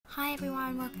Hi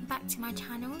everyone, welcome back to my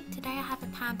channel. Today I have a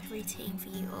pamper routine for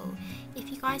you all. If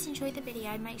you guys enjoyed the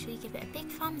video, make sure you give it a big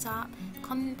thumbs up,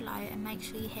 comment below and make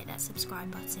sure you hit that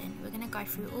subscribe button. We're going to go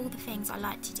through all the things I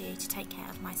like to do to take care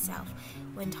of myself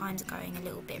when times are going a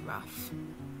little bit rough.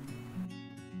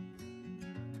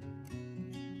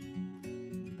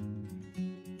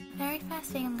 Very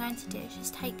first thing I'm going to do is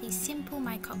just take these simple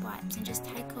makeup wipes and just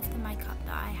take off the makeup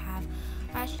that I have.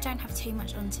 I actually don't have too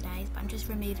much on today, but I'm just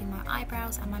removing my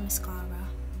eyebrows and my mascara.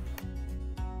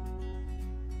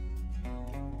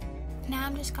 Now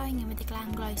I'm just going in with the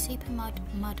Glam Glow Super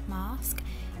Mud Mask.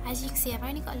 As you can see, I've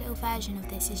only got a little version of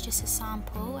this, it's just a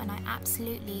sample and I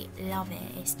absolutely love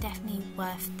it. It's definitely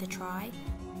worth the try.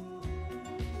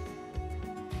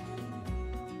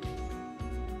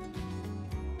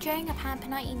 During a pamper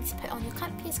night, you need to put on your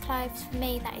comfiest clothes. For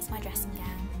me, that is my dressing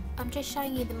gown. I'm just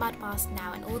showing you the mud mask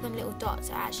now, and all them little dots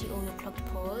are actually all your clogged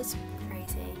pores.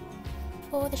 Crazy.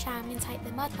 For the shower, I'm going to take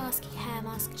the Mud Masky Hair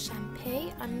Mask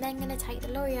Shampoo. I'm then going to take the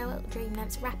L'Oreal Dream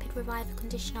Lamps Rapid Reviver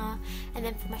Conditioner, and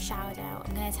then for my shower gel,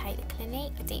 I'm going to take the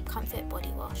Clinique Deep Comfort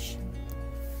Body Wash.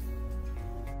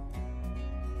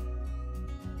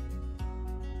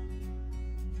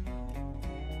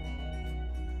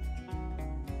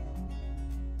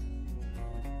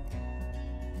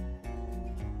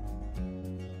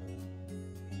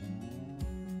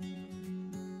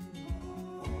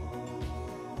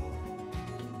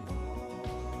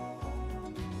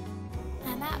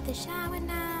 Out of the shower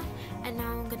now, and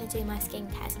now I'm going to do my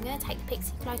skincare. So I'm going to take the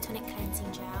Pixi Glow Tonic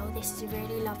Cleansing Gel. This is a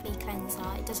really lovely cleanser.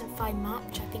 It doesn't foam up,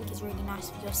 which I think is really nice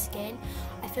for your skin.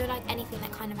 I feel like anything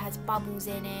that kind of has bubbles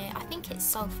in it, I think it's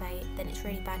sulfate, then it's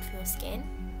really bad for your skin.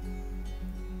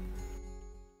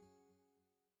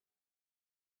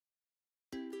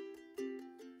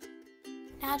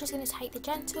 Now I'm just going to take the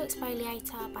Gentle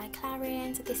Exfoliator by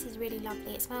Clarion. So this is really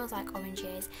lovely, it smells like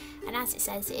oranges, and as it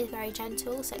says, it is very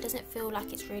gentle, so it doesn't feel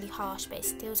like it's really harsh, but it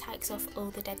still takes off all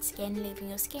the dead skin, leaving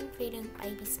your skin feeling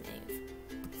baby smooth.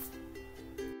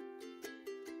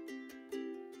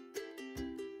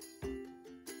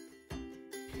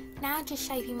 Now just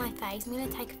shaving my face, I'm going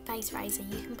to take a face razor.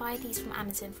 You can buy these from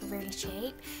Amazon for really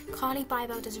cheap. Carly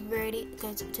Bible does a really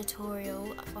good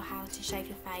tutorial for how to shave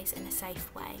your face in a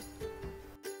safe way.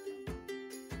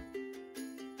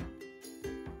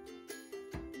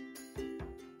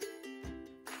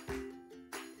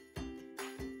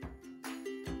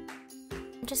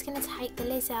 I'm just going to take the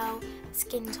Lizelle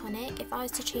Skin Tonic. If I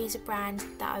was to choose a brand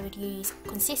that I would use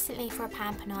consistently for a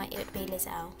pamper night, it would be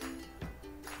Lizelle.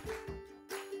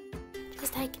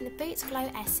 Just taking the Boots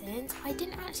Glow Essence. I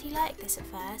didn't actually like this at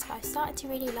first, but I've started to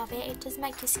really love it. It does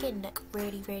make your skin look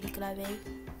really, really glowy.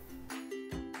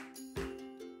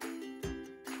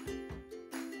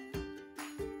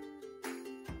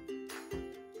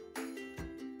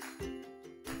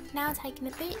 Now taking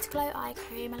the Boots Glow Eye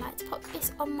Cream, I like to pop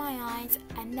this on my eyes,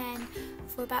 and then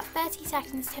for about 30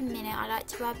 seconds to a minute I like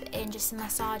to rub it in just to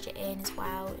massage it in as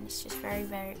well, and it's just very,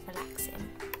 very relaxing.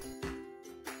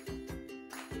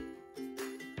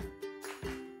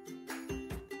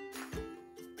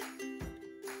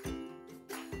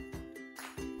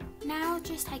 Now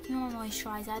just taking on my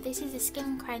moisturiser. This is a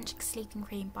Skin Crunch Sleeping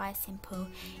Cream by Simple.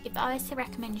 If I was to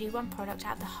recommend you one product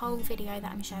out of the whole video that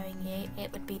I'm showing you,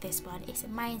 it would be this one. It's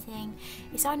amazing.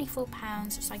 It's only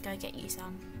 £4, so go get you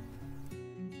some.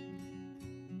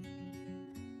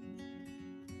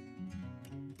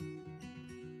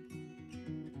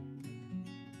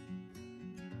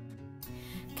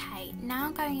 Okay, now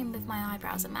going in with my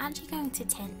eyebrows. I'm actually going to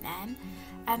tint them.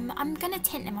 I'm going to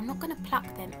tint them, I'm not going to pluck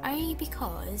them, only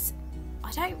because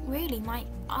my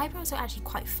eyebrows are actually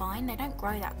quite fine, they don't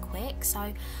grow that quick, so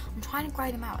I'm trying to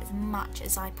grow them out as much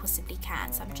as I possibly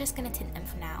can, so I'm just going to tint them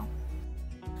for now.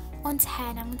 On to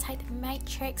hair, now I'm going to take the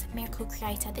Matrix Miracle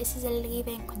Creator. This is a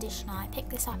leave-in conditioner. I picked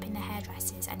this up in the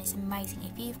hairdressers and it's amazing.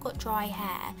 If you've got dry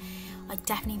hair, I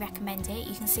definitely recommend it.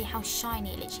 You can see how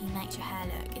shiny it literally makes your hair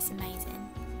look, it's amazing.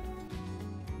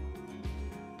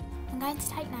 I'm going to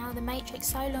take now the Matrix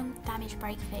So Long Damage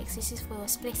Break Fix. This is for your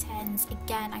split ends.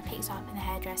 Again, I picked it up in the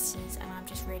hairdressers and I'm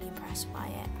just really impressed by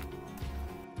it.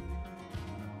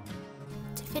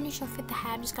 To finish off with the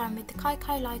hair, I'm just going with the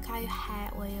Coco Loco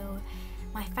Hair Oil.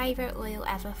 My favourite oil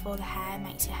ever for the hair. It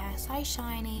makes your hair so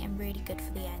shiny and really good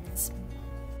for the ends.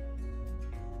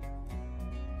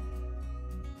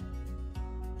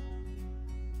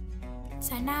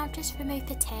 So now I've just removed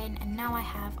the tin and now I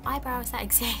have eyebrows that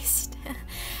exist.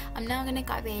 I'm now going to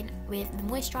go in with the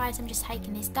moisturiser. I'm just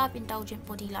taking this Dove Indulgent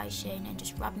Body Lotion and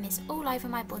just rubbing this all over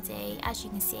my body. As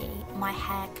you can see, my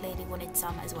hair clearly wanted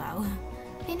some as well.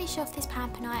 finish off this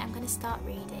Pamper night, I'm going to start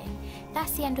reading.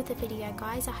 That's the end of the video,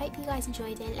 guys. I hope you guys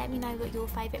enjoyed it. Let me know what your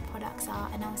favourite products are,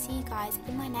 and I'll see you guys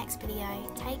in my next video.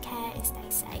 Take care and stay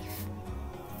safe.